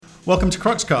Welcome to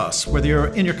Cruxcast. Whether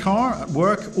you're in your car, at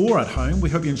work, or at home,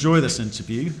 we hope you enjoy this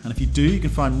interview. And if you do, you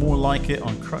can find more like it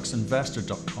on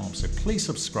cruxinvestor.com. So please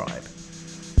subscribe.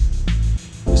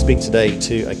 We speak today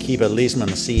to Akiba Leisman,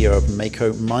 the CEO of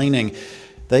Mako Mining.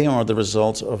 They are the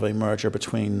result of a merger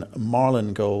between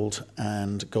Marlin Gold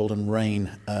and Golden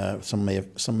Rain. Some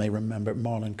may remember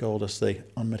Marlin Gold as the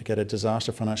unmitigated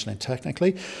disaster financially and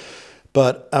technically.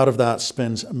 But out of that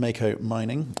spins Mako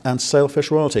Mining and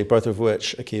Sailfish Royalty, both of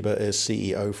which Akiba is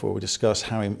CEO for. We discuss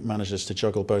how he manages to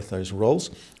juggle both those roles.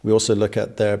 We also look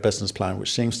at their business plan,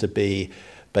 which seems to be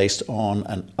based on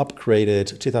an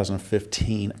upgraded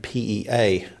 2015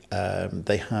 PEA.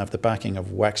 They have the backing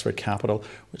of Wexford Capital,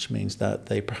 which means that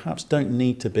they perhaps don't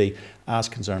need to be as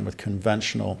concerned with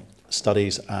conventional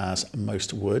studies as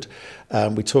most would.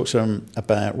 We talked to them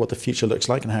about what the future looks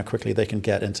like and how quickly they can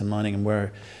get into mining and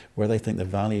where they think the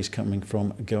value is coming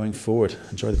from going forward.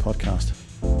 Enjoy the podcast.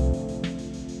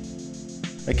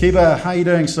 Akiba, how are you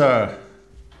doing, sir?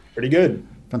 Pretty good.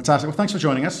 Fantastic. Well, thanks for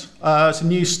joining us. It's a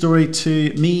news story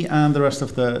to me and the rest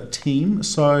of the team.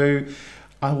 So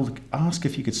I will ask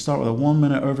if you could start with a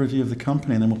 1-minute overview of the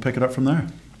company and then we'll pick it up from there.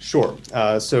 Sure.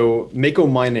 So Mako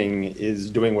Mining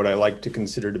is doing what I like to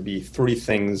consider to be three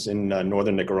things in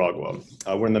northern Nicaragua.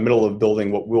 We're in the middle of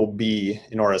building what will be,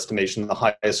 in our estimation, the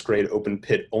highest grade open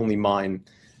pit only mine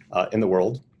in the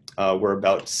world. We're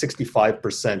about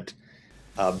 65%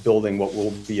 building what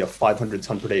will be a 500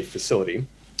 ton per day facility.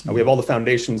 We have all the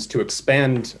foundations to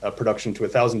expand production to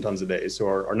 1,000 tons a day. So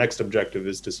our next objective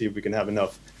is to see if we can have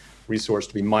enough resource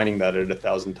to be mining that at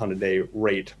 1,000 ton a day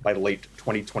rate by late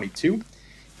 2022.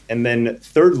 And then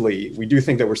thirdly, we do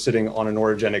think that we're sitting on an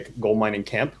orogenic gold mining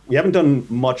camp. We haven't done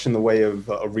much in the way of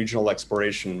regional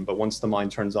exploration, but once the mine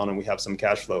turns on and we have some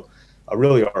cash flow,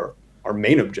 really our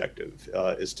main objective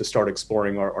is to start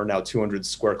exploring our now 200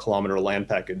 square kilometer land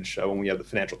package when we have the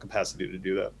financial capacity to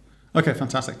do that. Okay,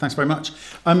 fantastic. Thanks very much.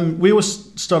 We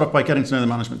always start off by getting to know the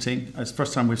management team. It's the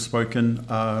first time we've spoken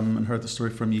and heard the story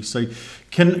from you. So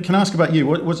can I ask about you?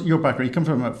 What's your background? You come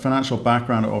from a financial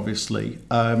background, obviously,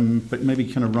 but maybe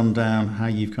kind of run down how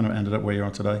you've kind of ended up where you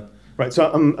are today. Right. So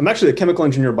I'm actually a chemical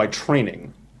engineer by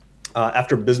training.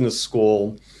 After business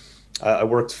school, I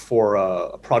worked for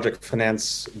a project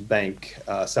finance bank,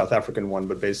 South African one,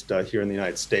 but based here in the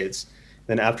United States.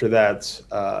 Then after that,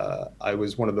 I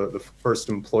was one of the first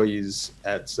employees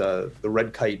at the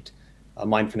Red Kite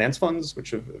mine finance funds,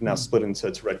 which have now split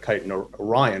into Red Kite and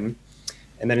Orion.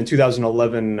 And then in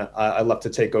 2011, I left to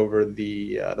take over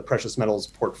the precious metals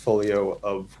portfolio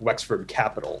of Wexford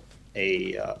Capital,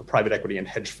 a private equity and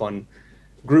hedge fund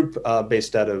group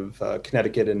based out of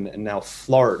Connecticut and now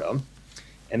Florida.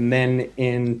 And then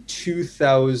in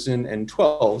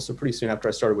 2012, so pretty soon after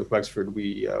I started with Wexford,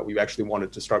 we actually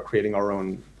wanted to start creating our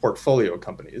own portfolio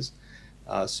companies.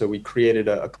 So we created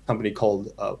a company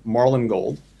called Marlin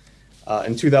Gold.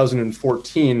 In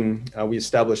 2014, we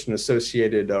established an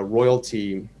associated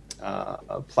royalty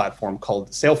platform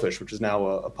called Sailfish, which is now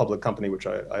a public company, which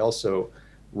I also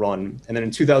run. And then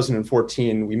in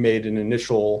 2014, we made an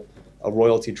initial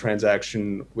royalty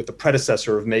transaction with the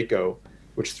predecessor of Mako,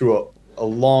 which through a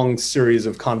long series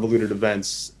of convoluted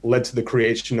events led to the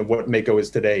creation of what Mako is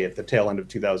today at the tail end of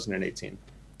 2018.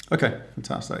 Okay,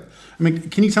 fantastic. I mean,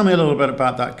 can you tell me a little bit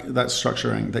about that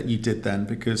structuring that you did then?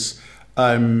 Because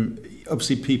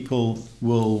obviously people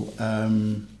will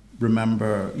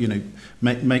remember,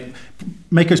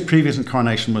 Mako's previous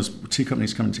incarnation was two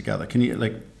companies coming together. Can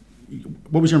you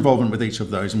what was your involvement with each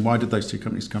of those and why did those two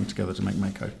companies come together to make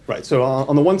Mako? Right, so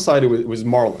on the one side, it was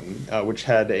Marlin, which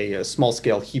had a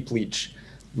small-scale heap leach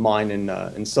mine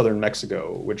in southern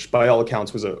Mexico, which by all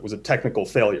accounts was a technical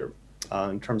failure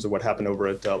in terms of what happened over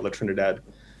at La Trinidad.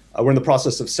 We're in the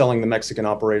process of selling the Mexican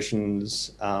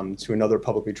operations to another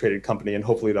publicly traded company, and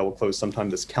hopefully that will close sometime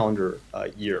this calendar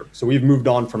year. So we've moved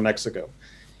on from Mexico.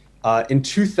 In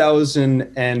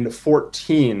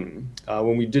 2014,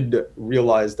 when we did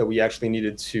realize that we actually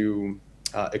needed to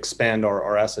expand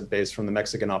our asset base from the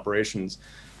Mexican operations,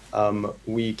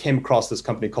 we came across this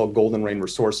company called Golden Rain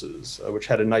Resources, which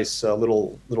had a nice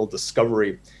little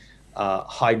discovery,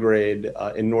 high grade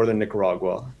in northern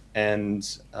Nicaragua. And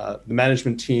the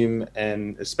management team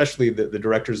and especially the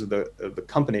directors of the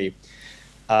company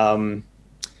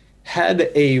had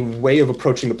a way of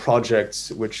approaching the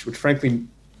project which frankly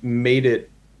made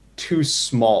it too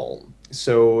small.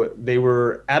 So they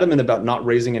were adamant about not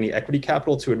raising any equity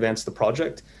capital to advance the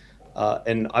project.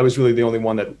 And I was really the only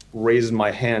one that raised my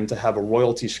hand to have a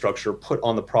royalty structure put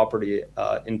on the property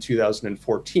in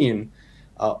 2014,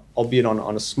 albeit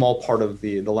on a small part of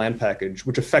the land package,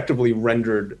 which effectively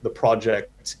rendered the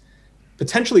project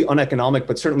potentially uneconomic,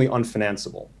 but certainly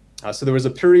unfinanceable. So there was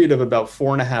a period of about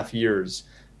 4.5 years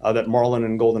that Marlin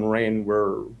and Golden Rain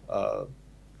were,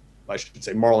 I should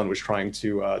say, Marlin was trying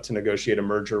to negotiate a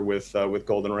merger with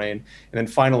Golden Rain, and then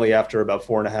finally, after about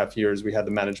 4.5 years, we had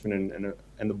the management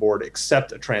and the board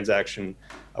accept a transaction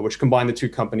which combined the two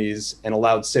companies and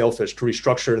allowed Sailfish to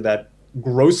restructure that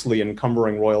grossly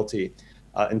encumbering royalty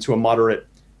into a moderate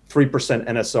 3%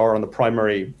 NSR on the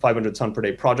primary 500 ton per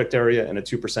day project area and a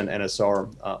 2%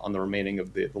 NSR on the remaining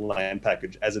of the land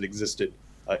package as it existed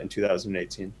in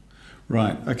 2018.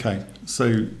 Right. Okay.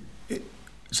 So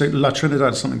La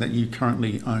Trinidad is something that you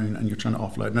currently own and you're trying to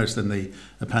offload. Notice in the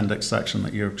appendix section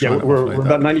that you're trying to offload. We're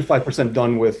about 95%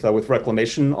 done with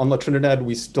reclamation on La Trinidad.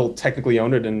 We still technically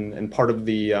own it, and part of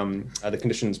the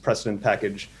conditions precedent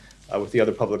package with the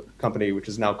other public company, which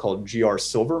is now called GR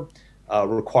Silver,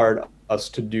 required us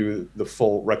to do the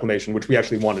full reclamation, which we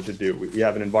actually wanted to do. We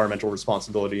have an environmental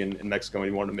responsibility in Mexico,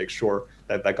 and we wanted to make sure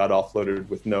that got offloaded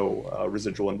with no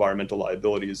residual environmental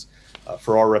liabilities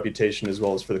for our reputation as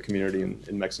well as for the community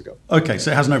in Mexico. Okay,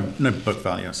 so it has no book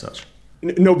value as such.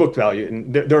 No book value,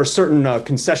 and there are certain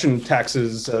concession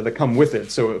taxes that come with it.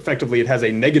 So effectively, it has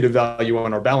a negative value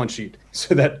on our balance sheet.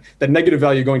 So that negative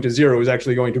value going to zero is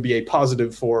actually going to be a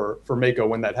positive for Mako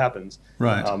when that happens.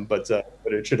 Right. But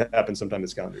it should happen sometime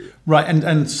this calendar year. Right. And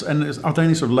are there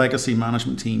any sort of legacy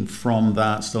management team from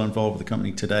that still involved with the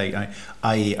company today?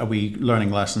 I.e., are we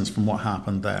learning lessons from what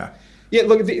happened there? Yeah,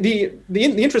 look, the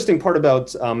interesting part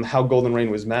about how Golden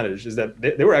Rain was managed is that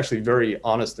they were actually very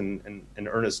honest and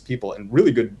earnest people, and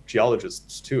really good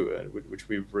geologists too, which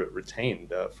we've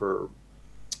retained for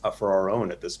our own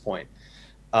at this point.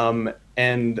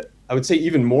 And I would say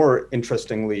even more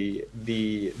interestingly,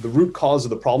 the root cause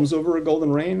of the problems over at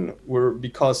Golden Rain were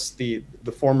because the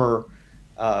former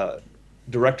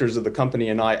directors of the company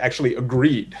and I actually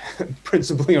agreed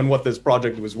principally on what this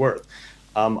project was worth.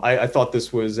 I thought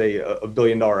this was a $1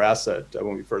 billion asset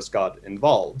when we first got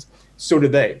involved. So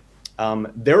did they.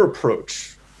 Their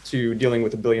approach to dealing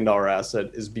with a $1 billion asset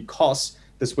is because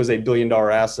this was a $1 billion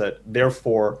asset,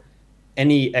 therefore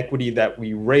any equity that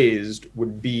we raised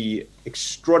would be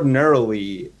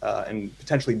extraordinarily and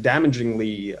potentially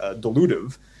damagingly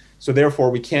dilutive. So therefore,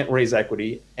 we can't raise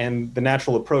equity. And the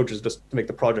natural approach is just to make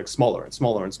the project smaller and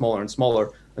smaller and smaller and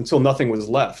smaller until nothing was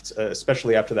left,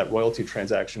 especially after that royalty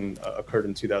transaction occurred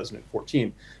in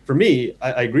 2014. For me,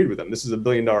 I agreed with them. This is a $1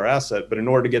 billion asset, but in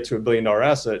order to get to a $1 billion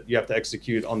asset, you have to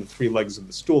execute on the three legs of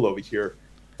the stool over here: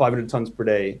 500 tons per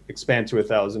day, expand to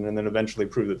 1,000, and then eventually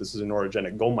prove that this is an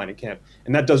orogenic gold mining camp.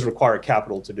 And that does require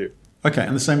capital to do. Okay,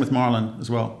 and the same with Marlin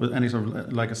as well, with any sort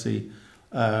of legacy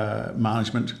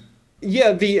management.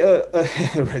 Yeah,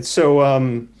 right.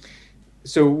 So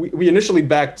we initially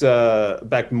backed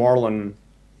Marlin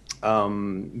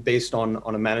based on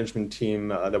a management team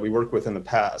that we worked with in the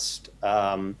past,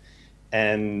 and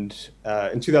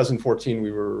in 2014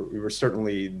 we were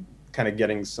certainly kind of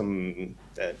getting some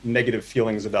negative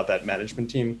feelings about that management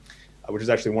team, which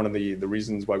is actually one of the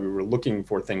reasons why we were looking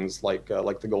for things like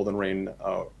the Golden Rain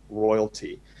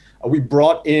royalty. We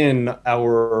brought in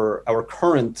our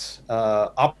current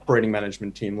operating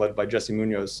management team led by Jesse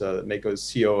Munoz,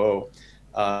 Mako's COO,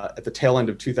 at the tail end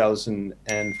of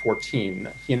 2014.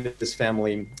 He and his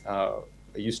family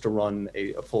used to run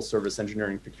a full service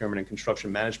engineering, procurement, and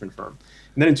construction management firm.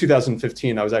 And then in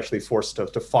 2015, I was actually forced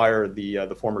to fire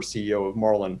the former CEO of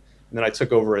Marlin. And then I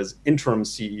took over as interim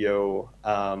CEO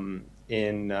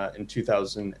in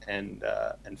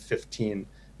 2015.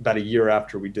 About a year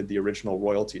after we did the original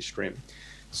royalty stream.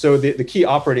 So the key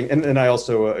operating, and I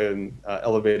also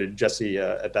elevated Jesse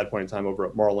at that point in time over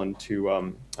at Marlin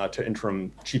to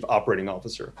interim chief operating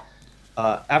officer.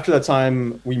 After that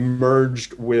time, we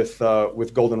merged with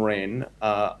Golden Rain.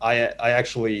 I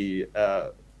actually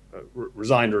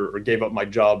resigned or gave up my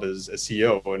job as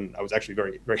CEO, and I was actually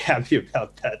very, very happy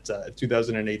about that in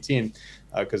 2018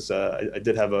 because I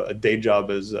did have a day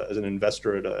job as an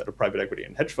investor at a private equity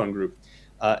and hedge fund group.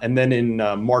 And then in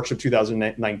March of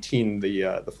 2019,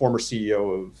 the former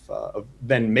CEO of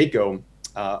then Mako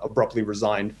abruptly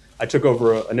resigned. I took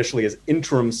over initially as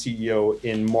interim CEO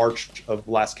in March of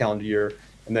last calendar year,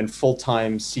 and then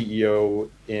full-time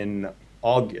CEO in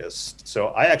August. So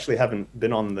I actually haven't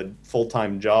been on the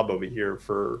full-time job over here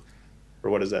for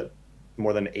what is that,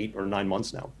 more than 8 or 9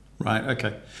 months now. Right.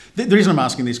 Okay. The reason I'm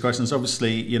asking these questions,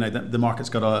 obviously, the market's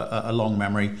got a long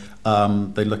memory.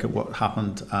 They look at what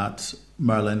happened at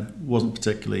Merlin, wasn't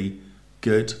particularly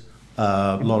good.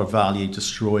 A lot of value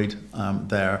destroyed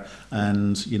there,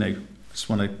 and just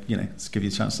want to just give you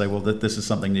a chance to say, well, this is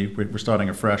something new. We're starting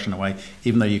afresh in a way,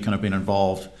 even though you've kind of been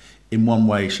involved in one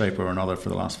way, shape, or another for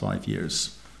the last 5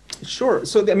 years. Sure.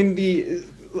 So I mean,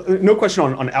 no question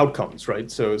on outcomes, right?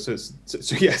 So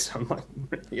yes,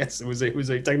 yes, it was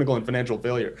a technical and financial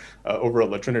failure over at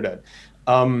La Trinidad.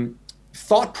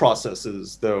 Thought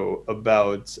processes, though,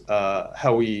 about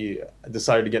how we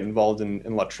decided to get involved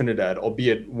in La Trinidad,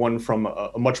 albeit one from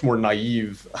a much more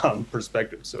naive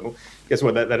perspective. So guess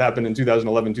what? That happened in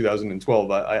 2011,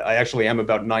 2012. I actually am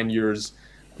about 9 years,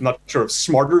 I'm not sure if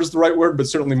smarter is the right word, but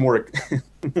certainly more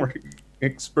more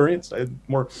experienced. I had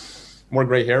more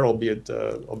gray hair, albeit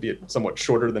somewhat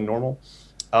shorter than normal.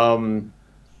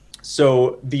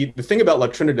 So the thing about La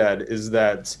Trinidad is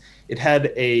that it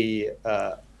had a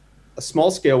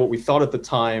small scale, what we thought at the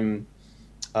time,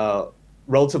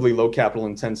 relatively low capital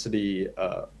intensity,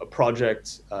 a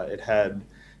project. It had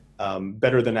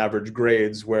better than average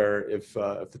grades, where if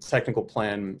the technical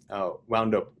plan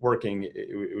wound up working,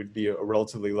 it would be a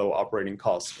relatively low operating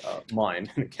cost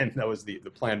mine. And again, that was the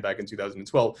plan back in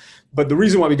 2012. But the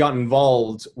reason why we got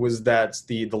involved was that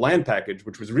the land package,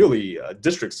 which was really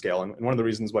district scale, and one of the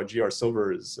reasons why GR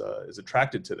Silver is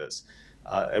attracted to this.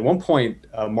 At one point,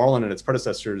 Marlin and its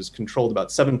predecessors controlled about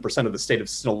 7% of the state of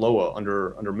Sinaloa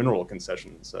under mineral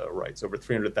concessions rights, over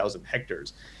 300,000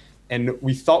 hectares. And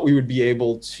we thought we would be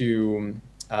able to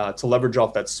leverage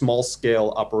off that small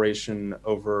scale operation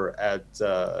over at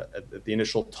the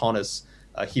initial Taunus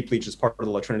heap leach as part of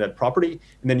the La Trinidad property,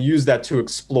 and then use that to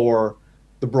explore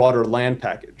the broader land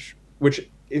package, which,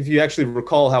 if you actually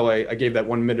recall how I gave that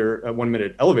 1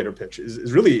 minute elevator pitch,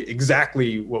 is really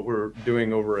exactly what we're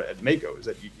doing over at Mako, is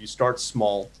that you start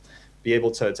small, be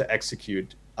able to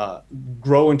execute,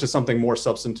 grow into something more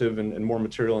substantive and more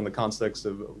material in the context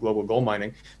of global gold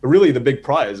mining. But really the big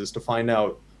prize is to find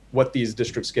out what these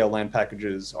district scale land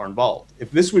packages are involved. If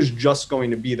this was just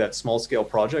going to be that small scale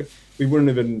project, we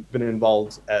wouldn't have been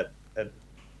involved at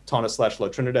Taunus/La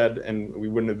Trinidad, and we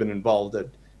wouldn't have been involved at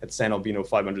San Albino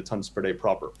 500 tons per day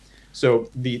proper. So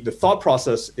the thought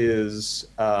process is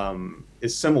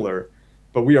similar,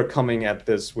 but we are coming at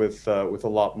this with a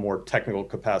lot more technical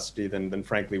capacity than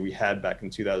frankly we had back in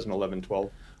 2011,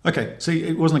 12. Okay, so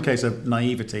it wasn't a case of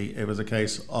naivety. It was a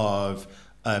case of,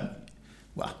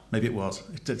 well, maybe it was.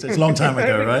 It's a long time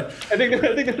ago, right? I think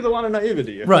there's a lot of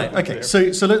naivety. Right. Okay. So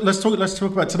let's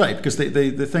talk about today, because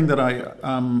the thing that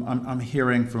I'm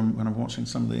hearing from when I'm watching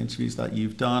some of the interviews that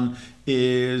you've done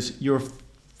is you're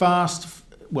fast.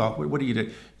 Well, what do you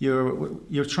do?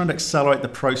 You're trying to accelerate the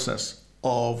process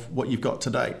of what you've got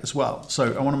today as well.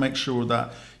 So I want to make sure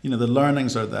that the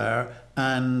learnings are there,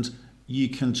 and you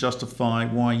can justify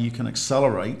why you can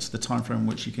accelerate the time frame in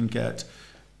which you can get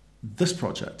this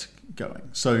project going.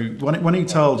 So when you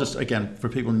tell, just again, for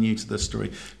people new to this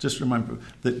story, just remember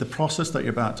that the process that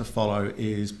you're about to follow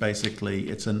is basically,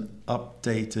 it's an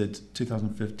updated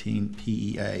 2015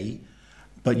 PEA,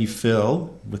 but you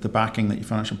feel with the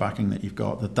financial backing that you've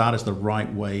got, that is the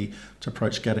right way to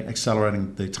approach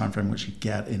accelerating the time frame in which you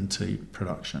get into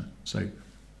production. So,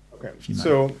 okay.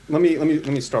 So let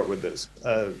me start with this.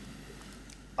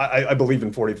 I believe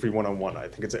in 43-101. I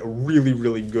think it's a really,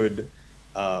 really good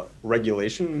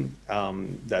regulation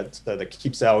that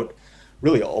keeps out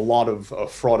really a lot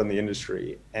of fraud in the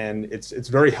industry, and it's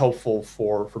very helpful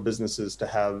for businesses to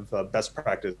have best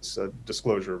practice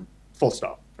disclosure. Full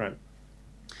stop. Right.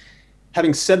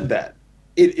 Having said that,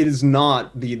 it is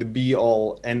not the be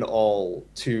all end all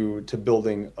to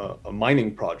building a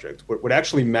mining project. What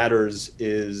actually matters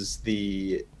is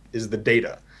the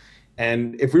data.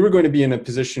 And if we were going to be in a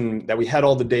position that we had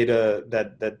all the data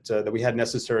that we had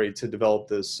necessary to develop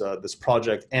this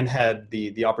project, and had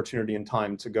the opportunity and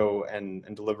time to go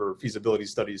and deliver feasibility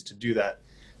studies to do that,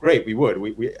 great, we would.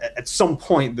 We at some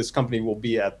point this company will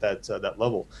be at that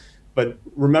level. But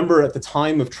remember, at the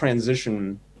time of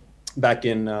transition, back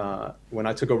in when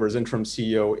I took over as interim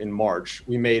CEO in March,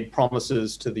 we made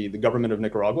promises to the government of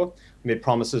Nicaragua. We made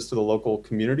promises to the local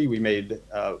community. We made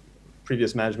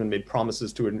previous management made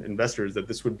promises to investors that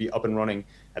this would be up and running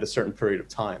at a certain period of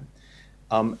time.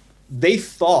 They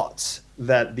thought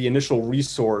that the initial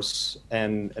resource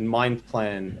and mine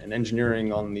plan and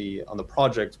engineering on the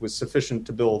project was sufficient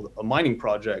to build a mining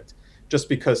project, just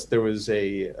because there was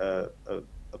a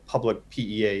public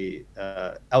PEA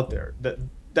out there.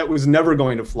 That was never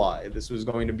going to fly. This was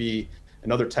going to be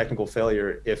another technical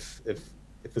failure if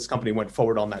this company went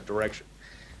forward on that direction.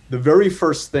 The very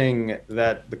first thing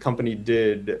that the company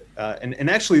did, and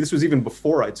actually this was even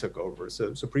before I took over,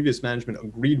 so previous management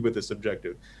agreed with this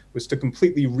objective, was to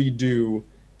completely redo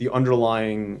the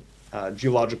underlying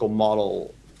geological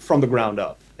model from the ground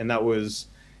up. And that was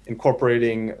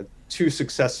incorporating 2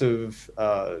 successive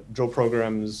drill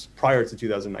programs prior to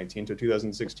 2019, to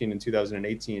 2016 and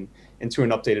 2018, into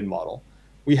an updated model.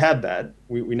 we had that.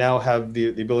 We now have the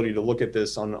ability to look at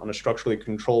this on a structurally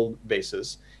controlled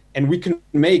basis. And we can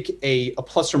make a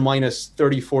plus or minus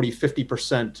 30, 40,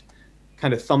 50%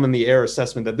 kind of thumb in the air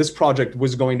assessment that this project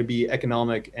was going to be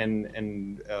economic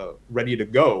and ready to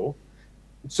go.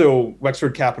 So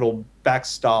Wexford Capital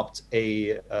backstopped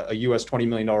a US $20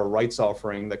 million rights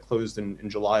offering that closed in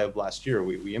July of last year.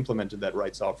 We implemented that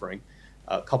rights offering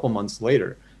a couple months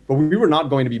later. But we were not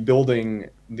going to be building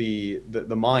the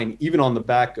mine even on the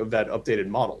back of that updated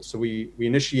model. So we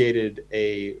initiated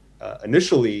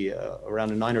initially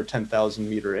around a 9,000 or 10,000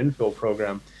 meter infill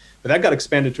program, but that got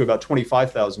expanded to about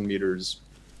 25,000 meters.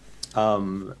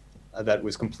 That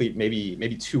was complete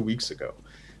maybe 2 weeks ago.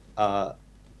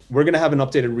 We're going to have an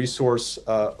updated resource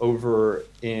over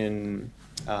in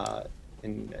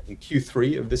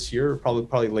Q3 of this year,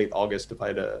 probably late August if I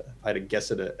had to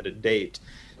guess at a date.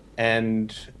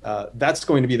 And that's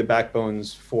going to be the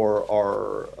backbones for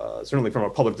our, certainly from a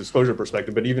public disclosure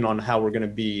perspective, but even on how we're going to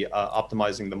be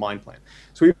optimizing the mine plan.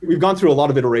 So we've gone through a lot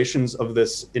of iterations of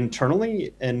this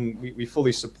internally, and we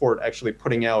fully support actually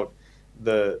putting out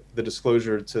the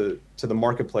disclosure to the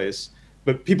marketplace.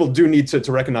 But people do need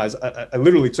to recognize, I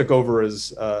literally took over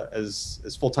as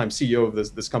full-time CEO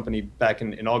of this company back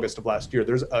in August of last year.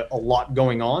 There's a lot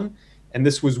going on. And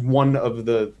this was one of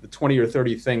the 20 or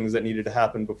 30 things that needed to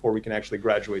happen before we can actually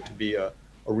graduate to be a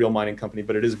real mining company.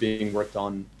 But it is being worked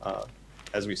on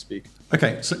as we speak.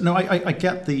 Okay, so no, I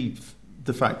get the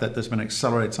fact that there's been an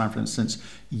accelerated time frame since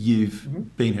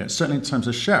you've been here, certainly in terms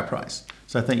of share price.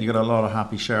 So I think you've got a lot of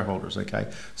happy shareholders, okay?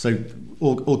 So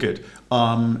all good.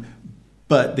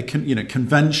 But the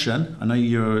convention, I know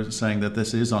you're saying that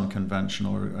this is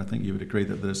unconventional, or I think you would agree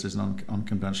that this is an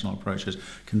unconventional approaches.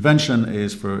 Convention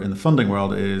is in the funding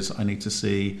world is I need to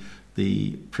see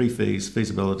the pre-feas,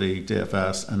 feasibility,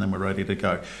 DFS, and then we're ready to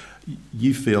go.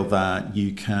 You feel that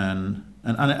you can,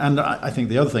 and I think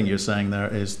the other thing you're saying there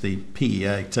is the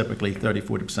PEA, typically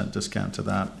 30-40% discount to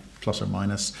that, plus or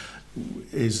minus,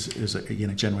 is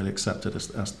generally accepted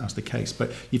as the case.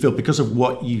 But you feel because of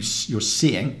what you're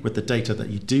seeing with the data that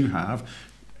you do have,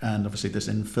 and obviously this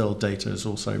infill data is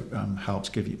also helps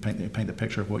give you paint the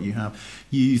picture of what you have.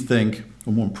 You think,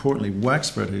 or more importantly,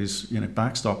 Wexford, who's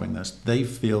backstopping this, they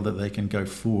feel that they can go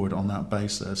forward on that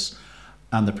basis,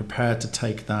 and they're prepared to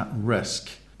take that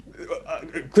risk.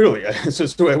 Clearly,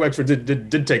 so Wexford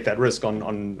did take that risk on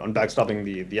backstopping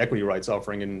the equity rights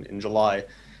offering in July.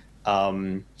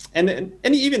 And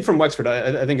even from Wexford,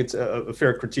 I think it's a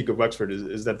fair critique of Wexford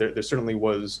is that there certainly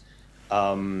was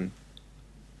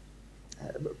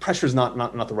pressure is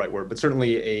not the right word, but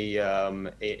certainly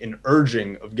an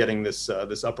urging of getting this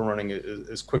up and running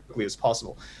as quickly as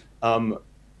possible.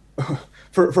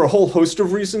 For a whole host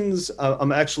of reasons,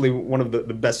 I'm actually one of the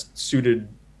best suited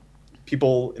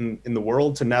people in the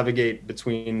world to navigate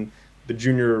between the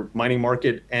junior mining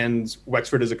market and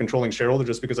Wexford as a controlling shareholder,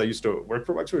 just because I used to work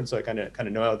for Wexford, so I kind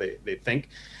of know how they think.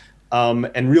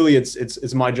 And really,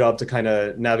 it's my job to kind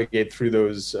of navigate through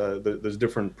those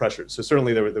different pressures. So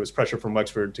certainly there was pressure from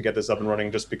Wexford to get this up and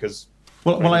running, just because.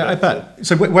 Well, I bet.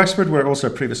 So Wexford were also a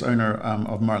previous owner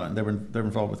of Merlin. They're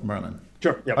involved with Merlin.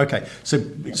 Sure. Yeah. Okay. So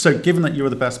given that you were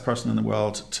the best person in the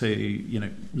world to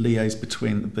liaise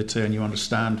between the two, and you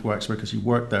understand Wexford because you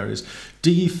worked there,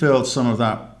 do you feel some of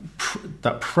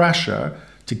that pressure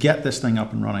to get this thing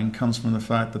up and running comes from the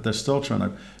fact that they're still trying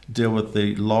to deal with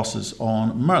the losses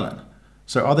on Merlin?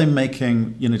 So are they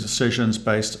making decisions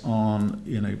based on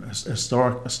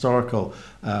historical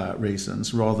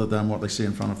reasons rather than what they see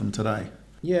in front of them today?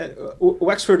 Yeah,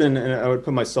 Wexford, and I would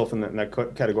put myself in that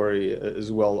category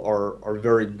as well, are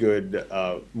very good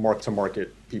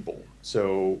mark-to-market people.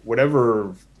 So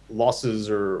whatever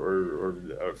losses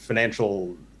or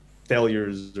financial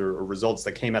failures or results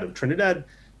that came out of Trinidad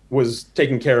was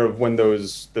taken care of when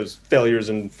those failures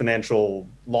and financial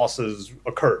losses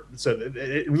occurred. So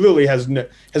it really has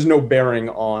no bearing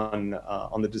on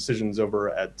the decisions over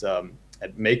at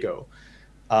Mako.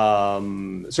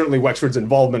 Certainly Wexford's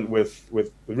involvement with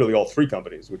really all three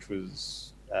companies, which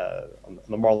was on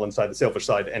the Marlin side, the Sailfish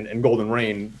side, and Golden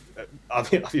Rain,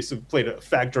 obviously played a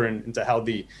factor into how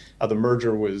the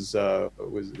merger was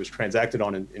transacted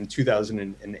on in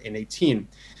 2018.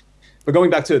 But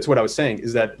going back to what I was saying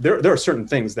is that there are certain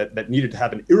things that needed to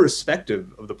happen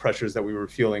irrespective of the pressures that we were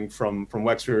feeling from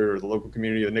Wexford or the local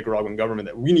community, the Nicaraguan government,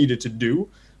 that we needed to do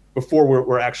before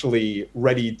we're actually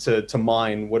ready to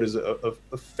mine what is a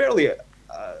fairly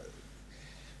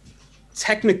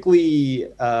technically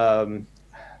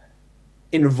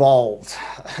involved,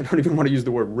 I don't even want to use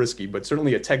the word risky, but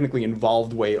certainly a technically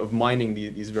involved way of mining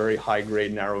these very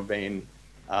high-grade, narrow vein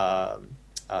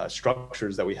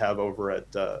structures that we have over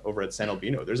at San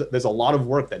Albino. There's a lot of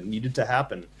work that needed to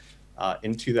happen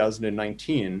in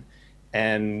 2019,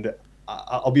 and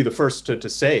I'll be the first to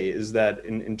say is that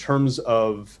in terms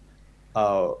of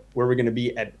where we're going to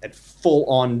be at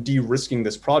full-on de-risking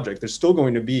this project, there's still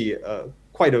going to be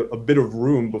quite a bit of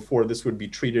room before this would be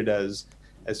treated as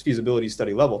feasibility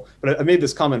study level. But I made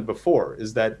this comment before,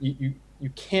 is that you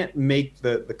can't make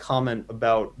the comment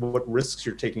about what risks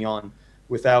you're taking on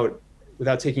without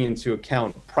taking into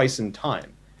account price and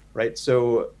time, right?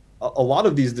 So a lot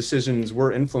of these decisions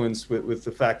were influenced with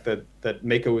the fact that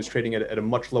Mako was trading at a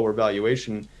much lower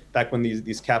valuation back when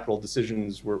these capital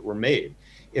decisions were made.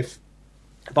 If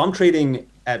I'm trading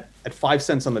at 5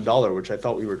 cents on the dollar, which I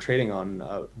thought we were trading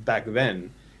on back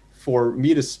then, for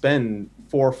me to spend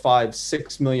 $4, $5,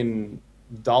 $6 million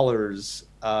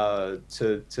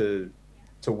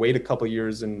to wait a couple of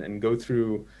years and go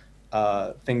through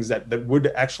things that would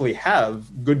actually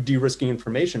have good de-risking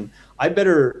information, I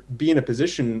better be in a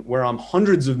position where I'm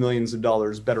hundreds of millions of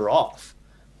dollars better off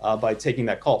by taking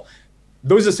that call.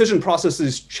 Those decision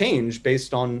processes change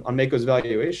based on Mako's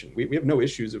valuation. We have no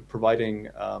issues of providing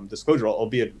disclosure,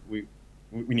 albeit we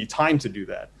need time to do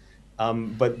that.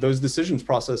 But those decisions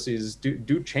processes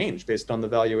do change based on the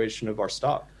valuation of our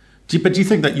stock. But do you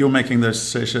think that you're making those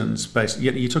decisions based?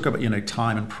 You talk about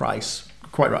time and price,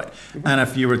 quite right. Mm-hmm. And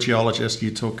if you're a geologist, you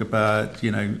talk about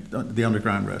the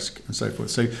underground risk and so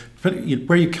forth. So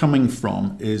where you're coming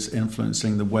from is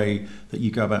influencing the way that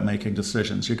you go about making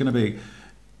decisions. You're going to be,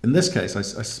 in this case, I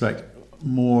suspect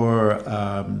more.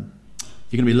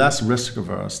 You're going to be less risk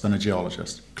averse than a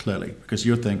geologist, clearly, because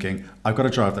you're thinking, I've got to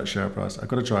drive that share price, I've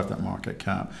got to drive that market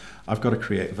cap, I've got to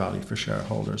create value for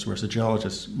shareholders, whereas a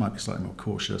geologist might be slightly more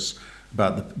cautious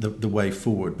about the way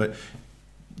forward. But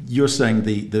you're saying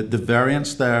the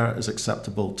variance there is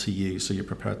acceptable to you, so you're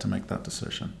prepared to make that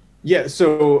decision. Yeah,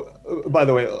 so by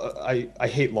the way, I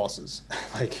hate losses.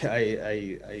 Like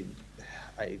I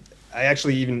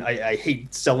actually even I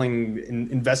hate selling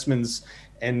investments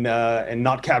and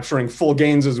not capturing full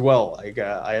gains as well. Like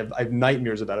I have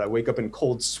nightmares about it. I wake up in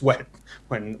cold sweat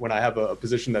when I have a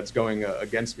position that's going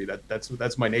against me.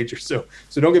 That's my nature. So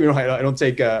don't get me wrong. I don't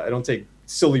take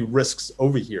silly risks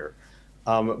over here.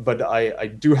 But I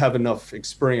do have enough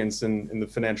experience in the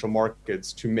financial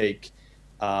markets to make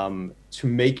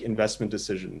investment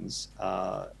decisions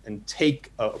and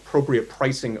take appropriate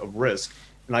pricing of risk.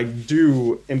 And I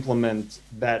do implement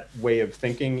that way of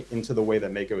thinking into the way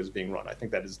that Mako is being run. I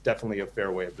think that is definitely a fair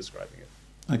way of describing it.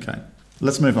 Okay,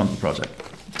 let's move on to the project.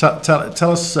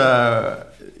 Tell us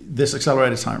this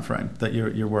accelerated time frame that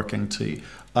you're working to.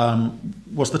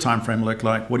 What's the time frame look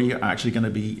like? What are you actually going to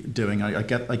be doing? I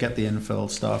get the infill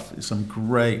stuff. Some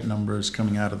great numbers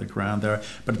coming out of the ground there.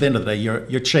 But at the end of the day,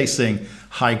 you're chasing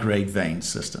high grade vein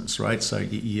systems, right? So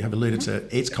you have alluded to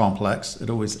it's complex. It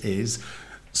always is.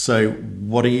 So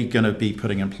what are you going to be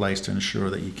putting in place to ensure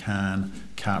that you can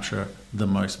capture the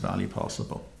most value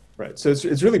possible? Right. So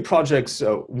it's really projects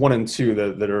 1 and 2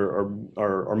 that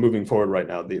are moving forward right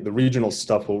now. The regional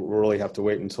stuff will really have to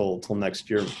wait until next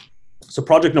year. So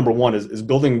project number 1 is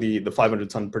building the 500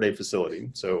 ton per day facility.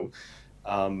 So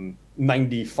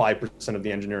 95% of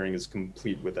the engineering is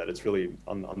complete with that. It's really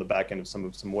on the back end of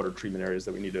some water treatment areas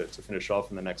that we need to finish off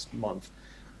in the next month.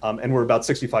 And we're about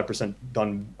 65%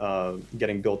 done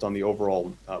getting built on the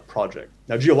overall project.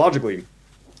 Now, geologically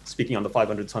speaking, on the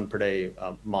 500 ton per day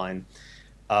mine,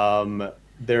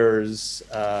 there's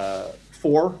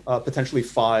 4, potentially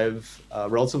 5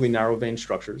 relatively narrow vein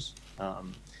structures.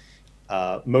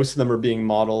 Most of them are being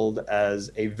modeled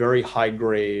as a very high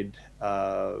grade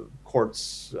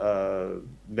quartz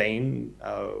vein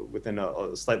within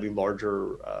a slightly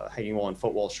larger hanging wall and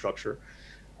footwall structure.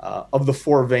 Of the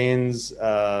 4 veins,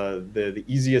 the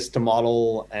easiest to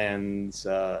model and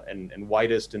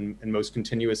widest and most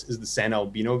continuous is the San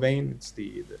Albino vein. It's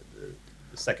the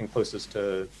second closest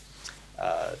to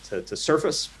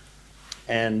surface,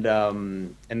 and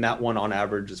that one on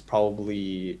average is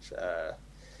probably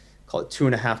call it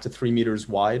 2.5 to 3 meters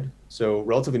wide. So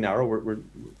relatively narrow. We're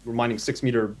mining 6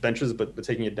 meter benches, but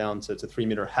taking it down to 3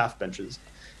 meter half benches.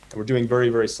 And we're doing very,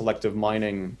 very selective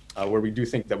mining where we do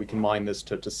think that we can mine this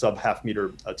to sub half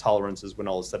meter tolerances when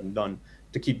all is said and done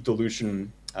to keep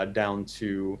dilution down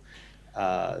to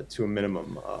a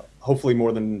minimum. Hopefully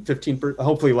more than 15%,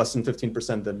 hopefully less than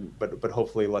 15%, but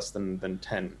hopefully less than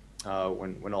 10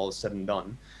 when all is said and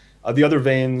done. The other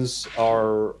veins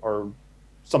are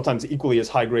sometimes equally as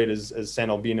high grade as San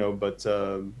Albino, but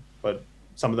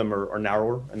some of them are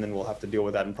narrower, and then we'll have to deal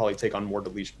with that and probably take on more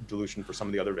dilution for some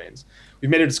of the other veins. We've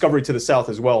made a discovery to the south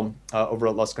as well, over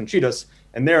at Las Conchitas,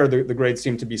 and there the grades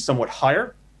seem to be somewhat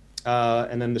higher,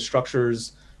 and then the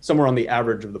structures somewhere on the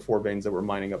average of the 4 veins that we're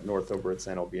mining up north over at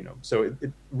San Albino. So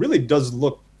it really does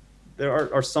look,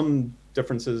 there are some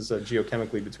differences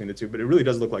geochemically between the two, but it really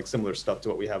does look like similar stuff to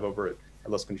what we have over at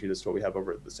Las Conchitas, to what we have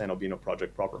over at the San Albino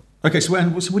project proper. Okay, so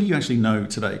what do you actually know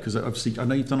today? Because obviously I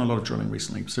know you've done a lot of drilling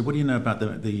recently. So what do you know about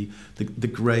the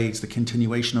grades, the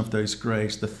continuation of those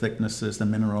grades, the thicknesses, the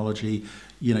mineralogy,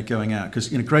 going out? Because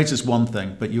grades is one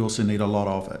thing, but you also need a lot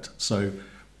of it. So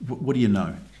what do you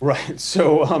know? Right.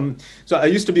 So I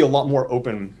used to be a lot more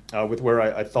open with where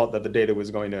I thought that the data was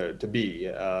going to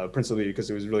be, principally because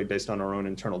it was really based on our own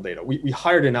internal data. We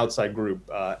hired an outside group,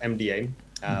 MDA,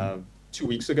 2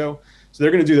 weeks ago. So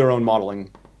they're going to do their own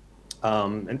modeling.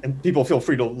 And people feel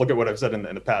free to look at what I've said in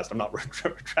the past. I'm not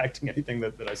retracting anything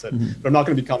that I said, but I'm not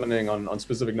going to be commenting on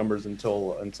specific numbers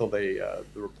until the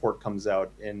report comes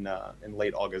out in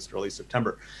late August, early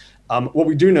September. What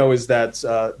we do know is that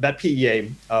that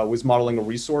PEA was modeling a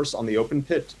resource on the open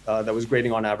pit that was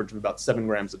grading on average of about 7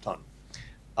 grams a ton.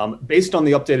 Based on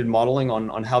the updated modeling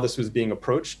on how this was being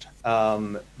approached,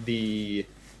 the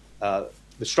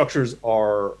structures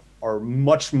are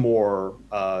much more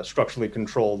structurally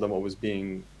controlled than what was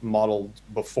being modeled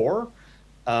before,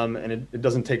 and it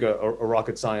doesn't take a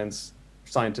rocket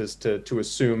scientist to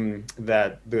assume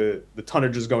that the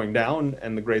tonnage is going down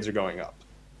and the grades are going up.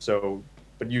 So,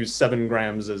 but use 7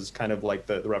 grams as kind of like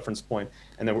the reference point,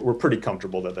 and then we're pretty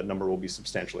comfortable that that number will be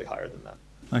substantially higher than that.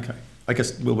 Okay, I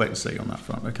guess we'll wait and see on that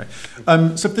front. Okay,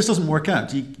 so if this doesn't work out,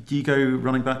 do you go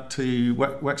running back to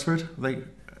Wexford? They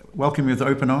welcome you with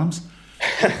open arms.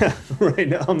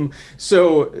 Right.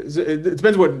 So it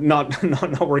depends what not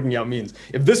working out means.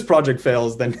 If this project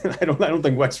fails, then I don't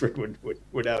think Wexford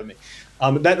would have me.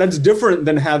 That's different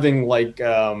than having like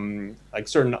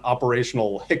certain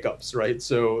operational hiccups, right?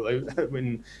 So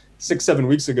when 6-7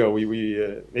 weeks ago, we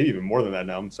maybe even more than that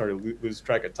now. I'm starting to lose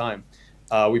track of time.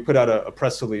 We put out a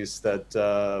press release that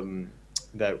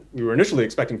we were initially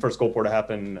expecting first gold pour to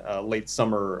happen late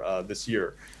summer this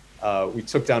year. We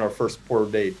took down our first pour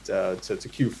date to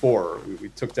Q4. We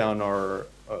took down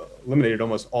eliminated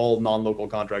almost all non-local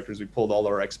contractors. We pulled all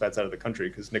our expats out of the country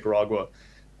because Nicaragua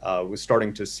was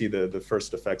starting to see the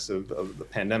first effects of the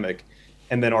pandemic.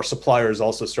 And then our suppliers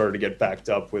also started to get backed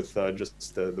up with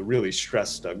just the really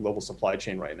stressed global supply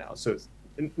chain right now. So it's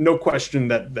no question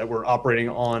that we're operating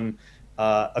on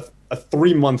a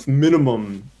 3-month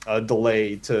minimum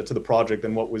delay to the project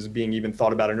than what was being even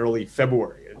thought about in early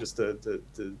February, just to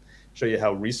show you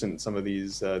how recent some of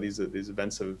these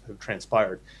events have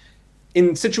transpired.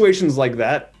 In situations like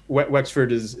that,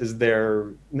 Wexford is there.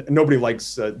 Nobody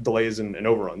likes delays and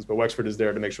overruns, but Wexford is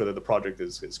there to make sure that the project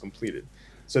is completed.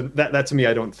 So that to me,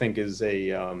 I don't think is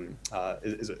a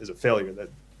failure. That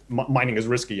mining is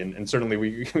risky, and certainly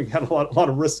we had a lot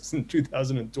of risks in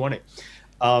 2020.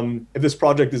 If this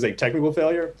project is a technical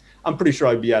failure, I'm pretty sure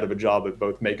I'd be out of a job at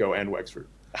both Mako and Wexford.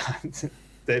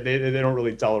 They don't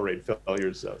really tolerate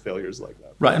failures like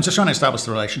that. Right, I'm just trying to establish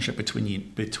the relationship between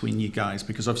you guys,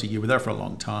 because obviously you were there for a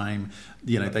long time.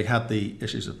 They had the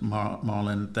issues with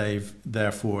Marlin. They've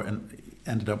therefore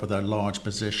ended up with a large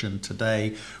position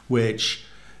today, which,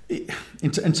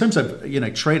 in terms of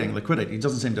trading liquidity, it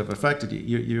doesn't seem to have affected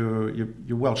you.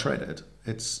 You're well traded.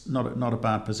 It's not a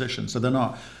bad position. So they're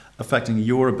not affecting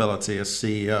your ability as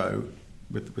CEO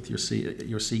with your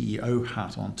CEO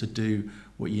hat on to do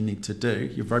what you need to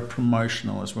do. You're very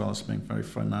promotional as well as being very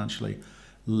financially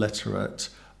literate.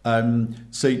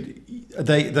 So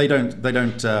they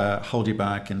don't hold you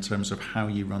back in terms of how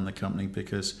you run the company,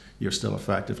 because you're still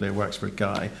effectively a Wexford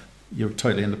guy. You're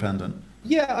totally independent.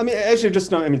 Yeah, I mean, actually,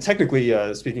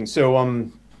 technically speaking, so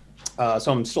I'm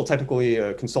still technically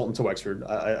a consultant to Wexford.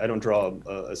 I don't draw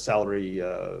a salary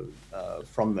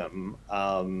from them.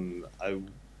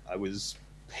 I was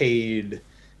paid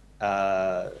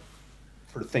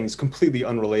for things completely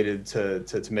unrelated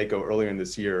to Mako earlier in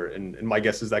this year, and my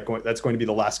guess is that's going to be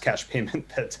the last cash payment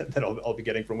that I'll be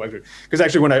getting from Wexford. Because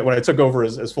actually, when I took over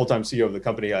as full-time CEO of the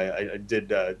company, I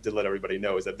did let everybody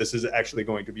know is that this is actually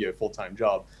going to be a full-time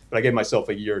job. But I gave myself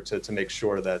a year to make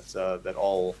sure that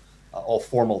all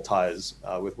formal ties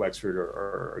with Wexford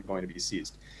are going to be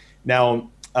ceased. Now,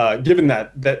 given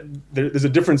that there's a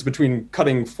difference between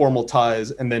cutting formal ties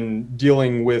and then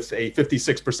dealing with a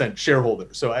 56% shareholder.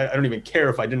 So I don't even care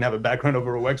if I didn't have a background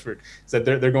over at Wexford. It's that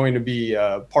they're going to be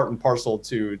part and parcel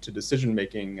to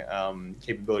decision-making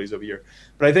capabilities over here.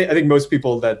 But I think most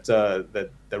people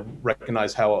that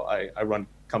recognize how I run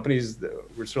companies,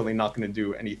 we're certainly not going to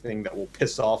do anything that will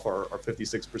piss off our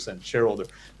 56% shareholder.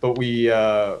 But we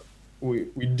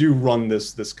do run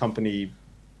this company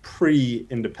pretty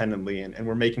independently, and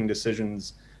we're making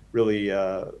decisions really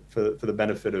for the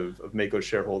benefit of Mako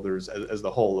shareholders as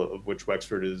the whole, of which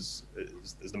Wexford is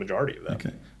the majority of that.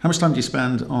 Okay. How much time do you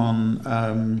spend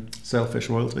on Sailfish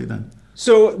royalty then?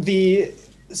 So the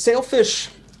Sailfish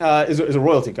is a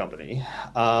royalty company.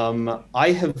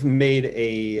 I have made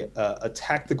a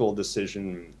tactical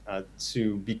decision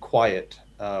to be quiet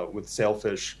with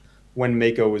Sailfish when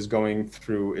Mako was going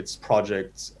through its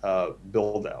project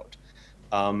build out.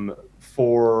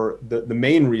 For the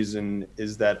main reason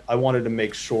is that I wanted to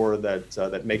make sure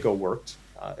that Mako worked.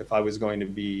 If I was going to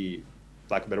be,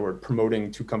 lack of a better word,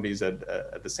 promoting two companies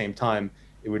at the same time,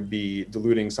 it would be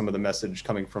diluting some of the message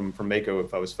coming from Mako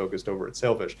if I was focused over at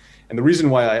Sailfish. And the reason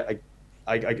why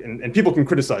and people can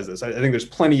criticize this. I think there's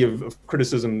plenty of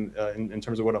criticism in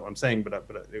terms of what I'm saying, but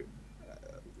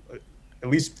at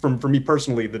least for me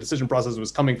personally, the decision process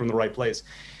was coming from the right place.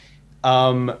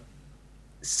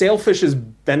 Sailfish has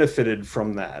benefited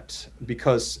from that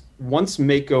because once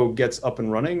Mako gets up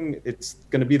and running, it's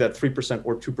going to be that 3%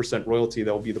 or 2% royalty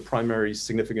that will be the primary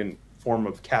significant form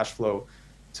of cash flow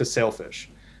to Sailfish.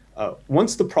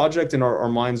 Once the project in our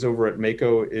minds over at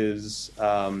Mako is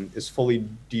fully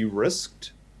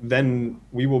de-risked, then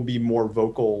we will be more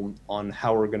vocal on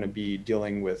how we're going to be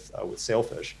dealing with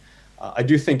Sailfish. I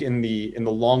do think in the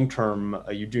long term,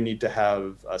 you do need to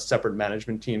have separate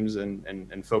management teams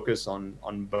and focus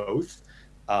on both.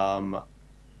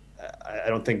 I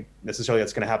don't think necessarily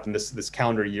that's going to happen this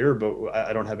calendar year, but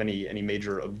I don't have any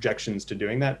major objections to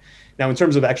doing that. Now, in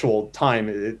terms of actual time,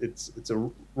 it's a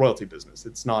royalty business.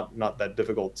 It's not that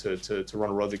difficult to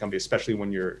run a royalty company, especially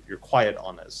when you're quiet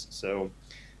on this. So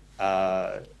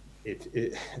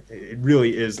it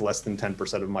really is less than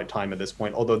 10% of my time at this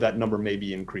point, although that number may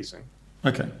be increasing.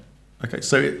 Okay.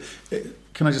 So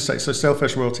can I just say, so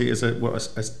Sailfish royalty is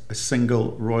a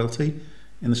single royalty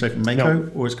in the shape of Mako,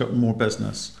 No. Or it's got more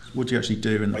business? What do you actually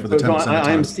do for the 10% of the time?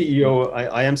 I am CEO.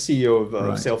 I am CEO of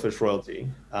Right. Sailfish Royalty.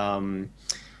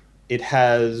 It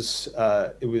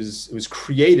was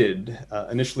created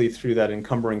initially through that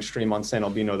encumbering stream on San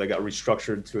Albino that got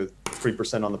restructured to a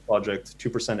 3% on the project,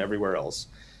 2% everywhere else.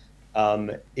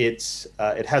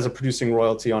 It has a producing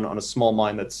royalty on a small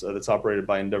mine that's operated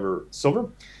by Endeavor Silver.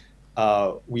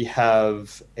 We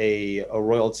have a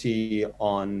royalty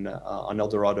on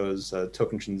Eldorado's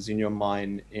Tocantinzinho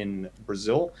mine in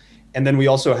Brazil. And then we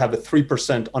also have a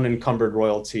 3% unencumbered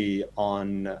royalty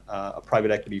on a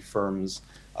private equity firm's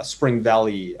Spring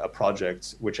Valley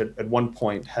project, which at one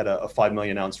point had a 5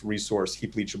 million ounce resource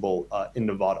heap leachable in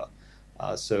Nevada.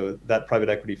 So that private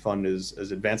equity fund is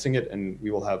advancing it, and we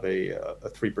will have a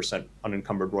 3%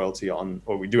 unencumbered royalty on,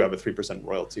 or we do have a 3%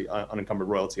 royalty, unencumbered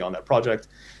royalty on that project.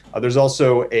 There's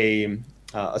also a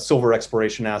silver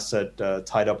exploration asset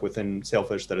tied up within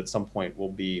Sailfish that at some point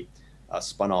will be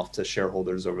spun off to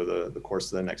shareholders over the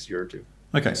course of the next year or two.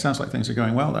 Okay, sounds like things are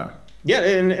going well there. Yeah,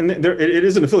 and it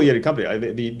is an affiliated company.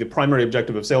 The primary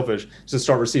objective of Sailfish is to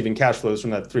start receiving cash flows from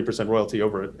that 3% royalty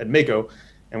over at Mako.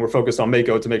 And we're focused on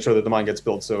Mako to make sure that the mine gets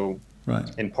built. So, right.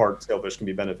 In part, Sailfish can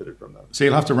be benefited from that. So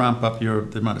you'll have to ramp up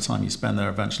the amount of time you spend there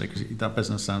eventually, because that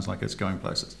business sounds like it's going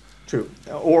places. True.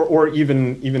 Or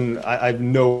even I have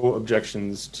no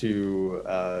objections to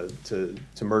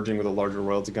merging with a larger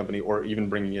royalty company, or even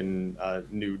bringing in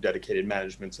new dedicated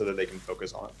management so that they can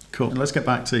focus on it. Cool. And let's get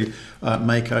back to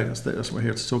Mako. That's what we're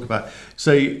here to talk about.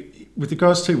 So with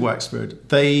regards to Wexford,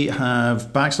 they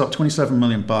have backstopped $27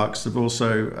 million. They've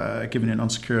also given you an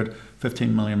unsecured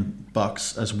 $15 million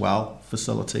as well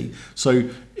facility. So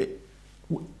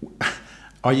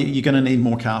are you going to need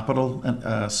more capital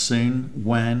soon?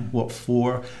 When? What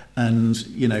for? And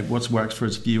what's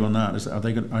Wexford's view on that? Are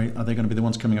they going to be the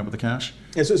ones coming up with the cash?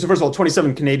 Yeah, so first of all,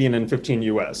 27 Canadian and 15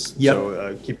 US. Yep.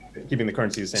 So keeping the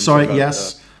currency the same. Sorry. So about,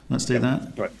 yes. Let's do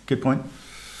that. Right. Good point.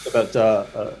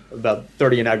 About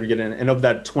 30 in aggregate, and of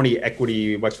that 20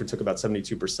 equity, Wexford took about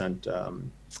 72%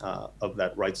 of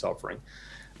that rights offering.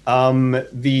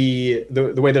 The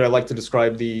way that I like to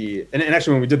describe and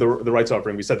actually when we did the rights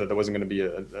offering, we said that there wasn't going to be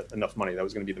enough money. That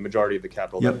was going to be the majority of the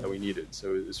capital Yep. that we needed.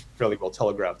 So it was fairly well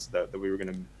telegraphed that we were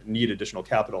going to need additional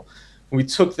capital. When we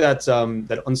took that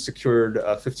unsecured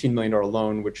 $15 million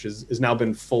loan, which has now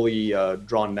been fully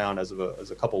drawn down as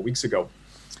a couple of weeks ago,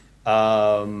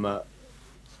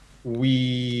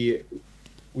 we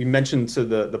mentioned to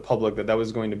the public that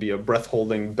was going to be a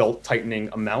breath-holding, belt-tightening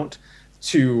amount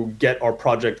to get our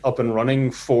project up and running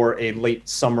for a late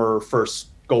summer first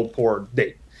gold pour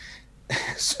date.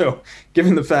 So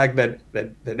given the fact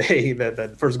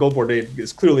that first gold pour date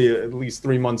is clearly at least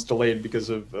 3 months delayed because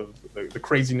of the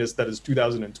craziness that is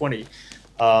 2020,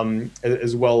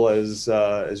 as well as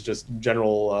just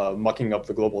general mucking up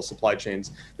the global supply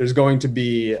chains. There's going to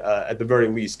be, at the very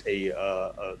least,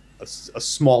 a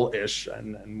small-ish,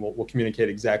 and we'll communicate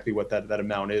exactly what that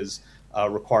amount is,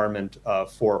 requirement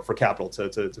for capital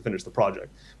to finish the project.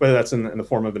 Whether that's in the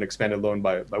form of an expanded loan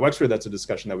by Wexford, that's a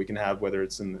discussion that we can have. Whether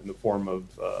it's in the form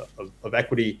of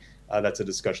equity, that's a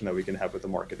discussion that we can have with the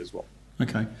market as well.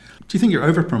 Okay. Do you think you're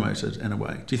over-promoted in a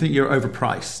way? Do you think you're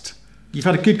overpriced? You've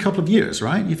had a good couple of years,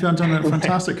 right? You've done a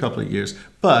fantastic couple of years,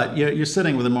 but you're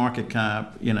sitting with a market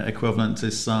cap, equivalent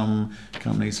to some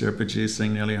companies who are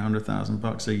producing nearly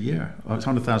 $100,000 a year, or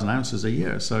 100,000 ounces a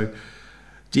year. So,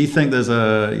 do you think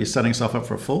you're setting yourself up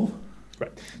for a fall?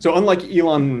 Right. So, unlike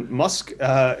Elon Musk,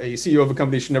 a CEO of a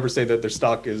company should never say that their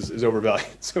stock is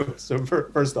overvalued. So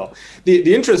first off,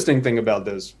 the interesting thing about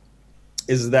this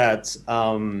is that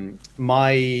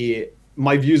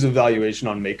my views of valuation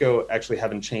on Mako actually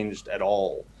haven't changed at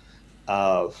all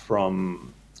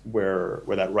from where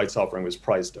that rights offering was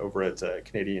priced over at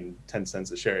Canadian 10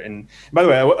 cents a share. And by the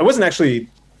way, I wasn't actually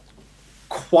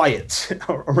quiet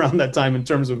around that time in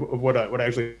terms of what I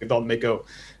actually thought Mako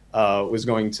was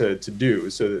going to do.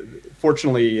 So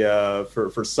fortunately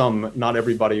for some, not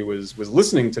everybody was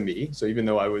listening to me. So even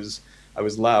though I was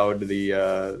loud,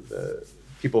 the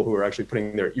people who were actually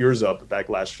putting their ears up back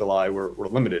last July were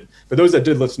limited. But those that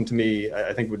did listen to me,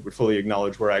 I think would fully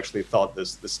acknowledge where I actually thought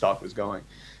this stock was going.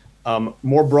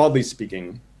 More broadly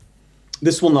speaking,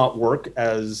 this will not work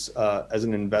as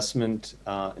an investment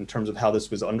in terms of how this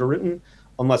was underwritten,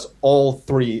 unless all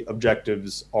three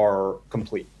objectives are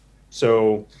complete.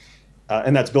 So,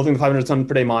 and that's building the 500 ton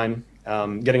per day mine,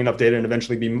 getting enough data, and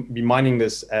eventually be mining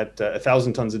this at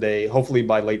 1,000 tons a day, hopefully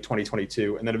by late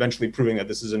 2022, and then eventually proving that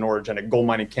this is an orogenic gold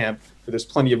mining camp, where there's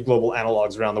plenty of global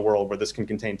analogs around the world where this can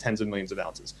contain tens of millions of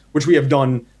ounces, which we have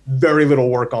done very little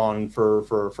work on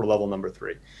for level number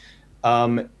 3.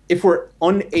 If we're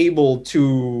unable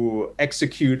to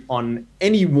execute on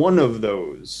any one of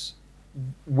those,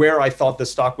 where I thought the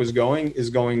stock was going is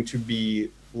going to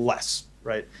be less,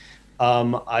 right?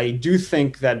 I do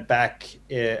think that back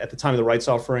at the time of the rights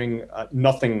offering,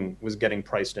 nothing was getting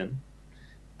priced in.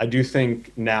 I do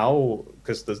think now,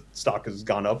 because the stock has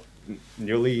gone up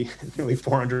nearly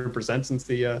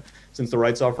 400% since the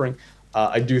rights offering,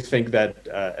 I do think that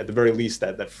at the very least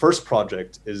that first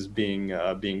project is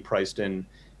being priced in,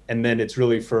 and then it's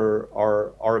really for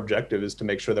our objective is to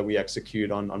make sure that we execute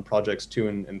on projects 2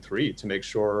 and 3 to make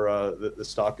sure that the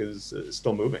stock is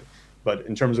still moving. But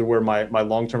in terms of where my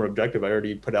long-term objective, I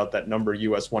already put out that number,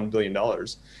 US $1 billion.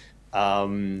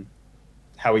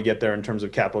 How we get there in terms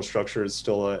of capital structure is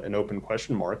still an open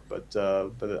question mark. But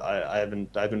I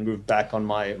haven't moved back on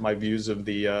my views of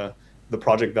the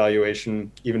project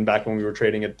valuation, even back when we were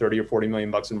trading at 30 or 40 million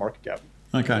bucks in market cap.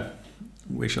 Okay,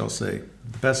 we shall see.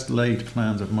 The best laid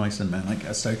plans of mice and men, I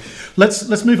guess. So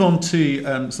let's move on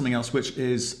to something else, which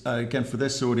is again for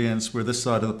this audience, we're this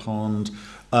side of the pond.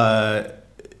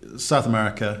 South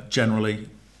America generally,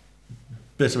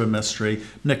 bit of a mystery.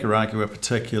 Nicaragua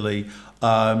particularly,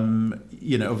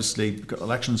 obviously we've got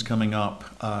elections coming up.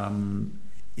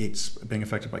 It's being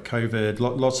affected by COVID.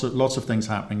 Lots of things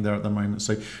happening there at the moment.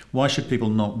 So why should people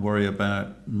not worry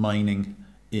about mining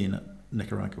in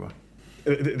Nicaragua?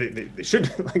 They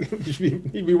should. You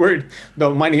should be worried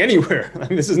about mining anywhere. I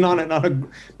mean, this is not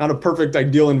a perfect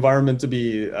ideal environment to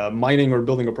be mining or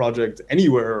building a project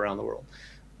anywhere around the world.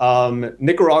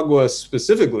 Nicaragua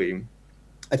specifically,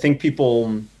 I think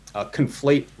people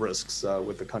conflate risks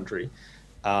with the country.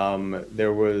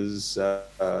 There was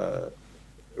a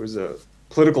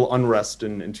political unrest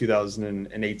in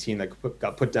 2018 that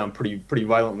got put down pretty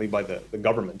violently by the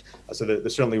government. So there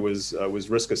certainly was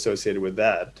risk associated with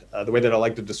that. The way that I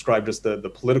like to describe just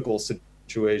the political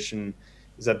situation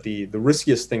is that the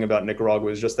riskiest thing about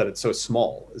Nicaragua is just that it's so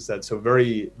small, is that so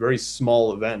very, very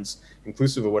small events,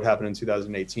 inclusive of what happened in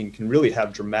 2018, can really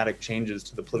have dramatic changes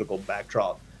to the political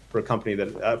backdrop for a country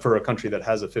that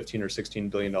has a $15 or $16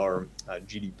 billion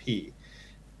GDP.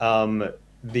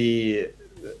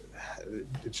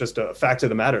 It's just a fact of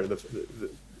the matter.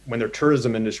 When their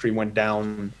tourism industry went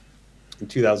down in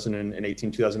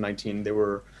 2018, 2019,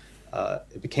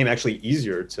 it became actually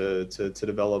easier to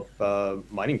develop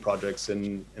mining projects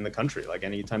in the country. Like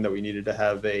any time that we needed to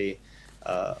have a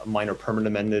minor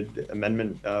permanent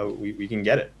amendment, we can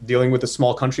get it. Dealing with a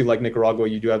small country like Nicaragua,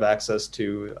 you do have access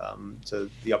to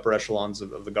the upper echelons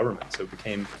of the government, so it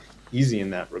became easy in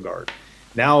that regard.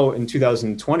 Now in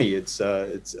 2020, it's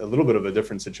a little bit of a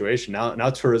different situation. Now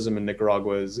tourism in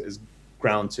Nicaragua is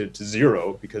ground to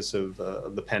zero because of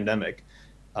the pandemic.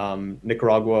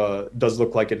 Nicaragua does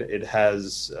look like it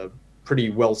has pretty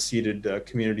well-seeded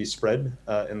community spread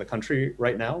in the country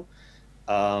right now.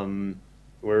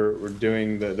 We're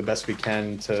doing the best we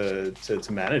can to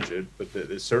manage it, but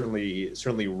there's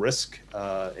certainly risk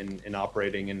in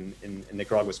operating in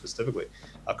Nicaragua specifically.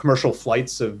 Commercial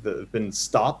flights have been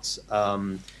stopped.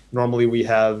 Normally we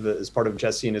have, as part of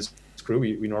Jesse and his crew,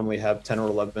 we normally have 10 or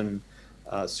 11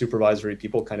 supervisory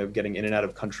people kind of getting in and out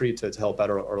of country to help out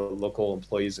our local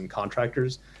employees and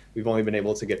contractors. We've only been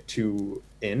able to get 2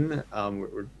 in.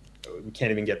 We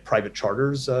can't even get private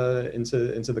charters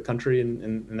into the country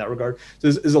in that regard.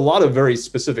 So there's a lot of very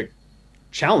specific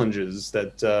challenges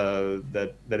that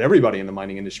everybody in the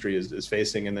mining industry is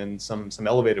facing, and then some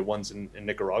elevated ones in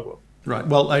Nicaragua. Right.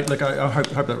 Well, I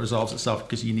hope that resolves itself,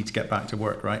 because you need to get back to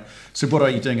work, right? So what are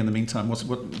you doing in the meantime? What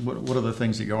are the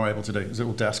things that you're able to do? Is it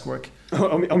all desk work?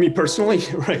 I mean, personally,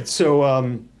 right? So,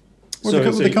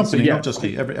 the company, yeah. Not just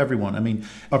you, everyone. I mean,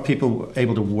 are people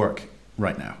able to work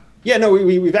right now? Yeah, no,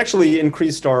 we've actually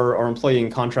increased our employee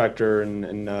and contractor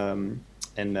and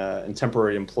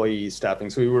temporary employee staffing.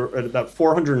 So we were at about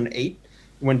 408,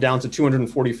 went down to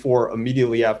 244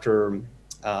 immediately after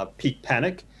peak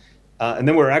panic, and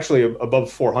then we're actually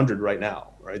above 400 right now,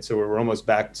 right? So we're almost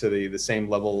back to the same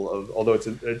level of, although it's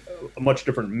a much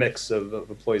different mix of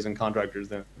employees and contractors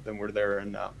than were there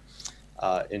in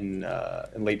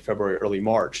late February, early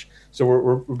March. So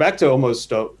we're back to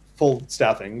almost full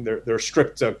staffing. There are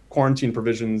strict quarantine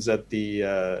provisions at the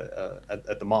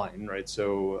mine, right?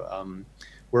 So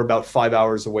we're about 5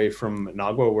 hours away from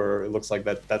Nagua, where it looks like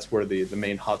that's where the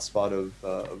main hotspot of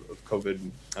COVID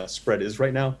spread is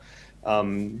right now.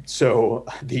 So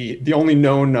the only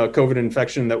known COVID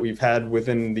infection that we've had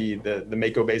within the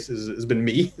Mako base has been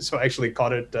me. So I actually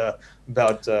caught it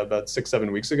about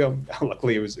 6-7 weeks ago.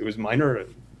 Luckily, it was minor.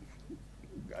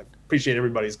 I appreciate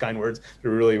everybody's kind words. It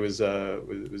really was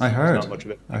not much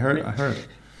of it. I heard.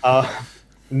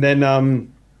 And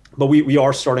then, but we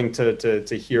are starting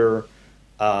to hear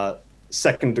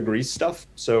second degree stuff.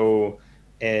 So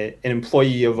an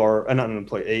employee of our, not an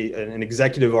employee, an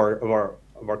executive of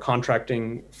our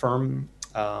contracting firm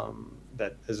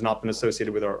that has not been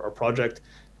associated with our project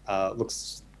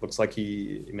looks like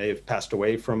he may have passed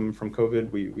away from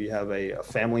COVID. We have a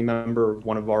family member,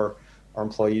 one of our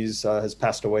employees has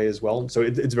passed away as well. So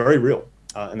it's very real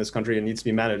in this country and needs to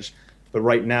be managed. But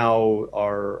right now,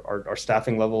 our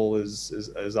staffing level is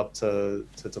up to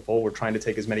full. We're trying to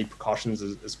take as many precautions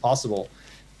as possible.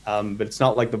 But it's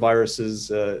not like the virus is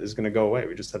going to go away.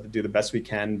 We just have to do the best we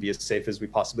can, be as safe as we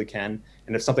possibly can,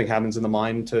 and if something happens in the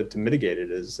mine, to mitigate it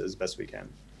as best we can.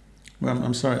 Well,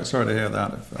 I'm sorry to hear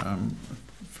that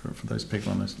for those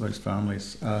people and those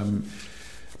families.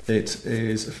 It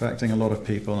is affecting a lot of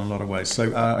people in a lot of ways.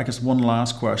 So I guess one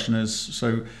last question is,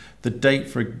 so the date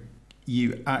for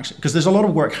you actually, because there's a lot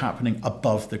of work happening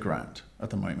above the ground at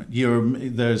the moment.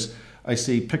 I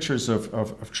see pictures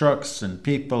of trucks and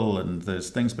people, and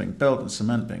there's things being built and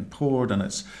cement being poured, and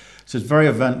it's very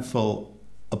eventful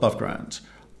above ground.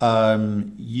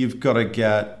 You've got to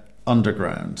get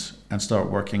underground and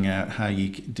start working out how you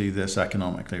do this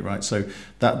economically, right? So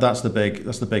that's the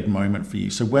big moment for you.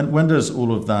 So when does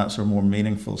all of that sort of more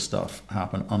meaningful stuff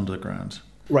happen underground?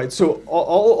 Right. So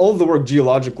all of the work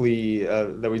geologically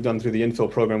that we've done through the infill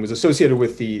program was associated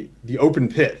with the open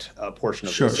pit portion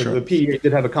of it. So the PEA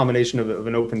did have a combination of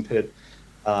an open pit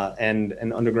and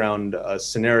an underground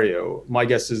scenario. My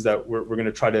guess is that we're going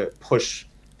to try to push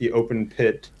the open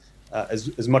pit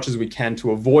as much as we can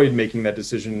to avoid making that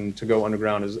decision to go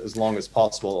underground as long as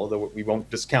possible, although we won't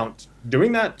discount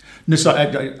doing that. No, so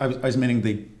I was meaning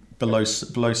the below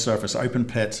surface open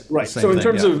pit. Right. So in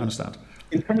terms of, understand.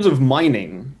 In terms of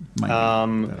mining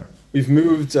we've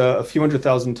moved a few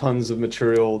 100,000 tons of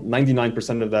material.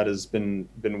 99% of that has been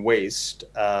waste.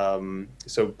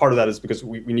 So part of that is because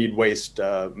we need waste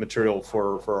material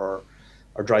for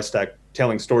our dry stack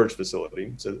tailing storage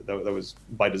facility. So that was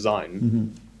by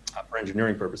design for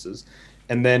engineering purposes.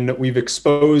 And then we've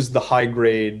exposed the high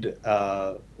grade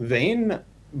vein,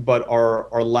 but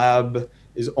our lab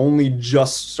is only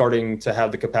just starting to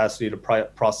have the capacity to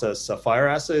process fire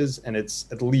assays, and it's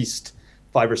at least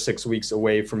 5 or 6 weeks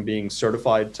away from being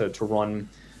certified to run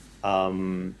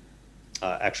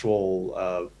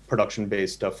actual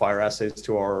production-based fire assays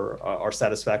to our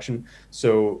satisfaction.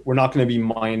 So we're not going to be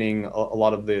mining a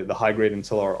lot of the high grade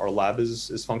until our lab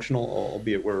is functional,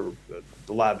 albeit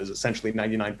the lab is essentially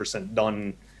 99%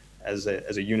 done as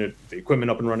a unit, the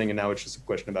equipment up and running, and now it's just a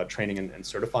question about training and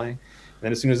certifying. And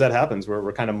then as soon as that happens,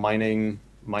 we're kind of mining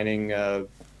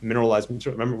mineralized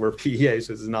material. Remember, we're PEA,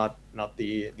 so this is not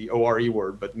the ORE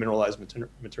word, but mineralized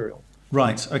material.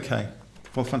 Right. Okay.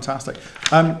 Well, fantastic.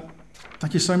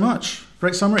 Thank you so much.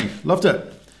 Great summary. Loved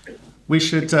it. We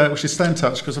should stay in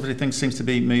touch because obviously things seem to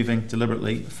be moving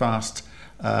deliberately fast,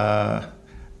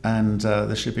 and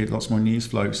there should be lots more news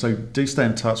flow. So do stay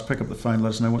in touch. Pick up the phone. Let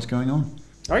us know what's going on.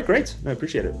 All right, great. I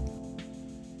appreciate it.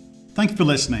 Thank you for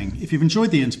listening. If you've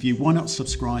enjoyed the interview, why not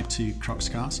subscribe to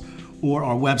Cruxcast or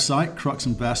our website,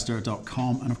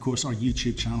 cruxinvestor.com, and of course our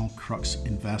YouTube channel, Crux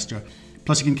Investor.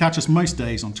 Plus you can catch us most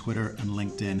days on Twitter and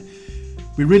LinkedIn.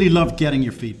 We really love getting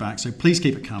your feedback, so please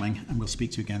keep it coming, and we'll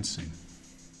speak to you again soon.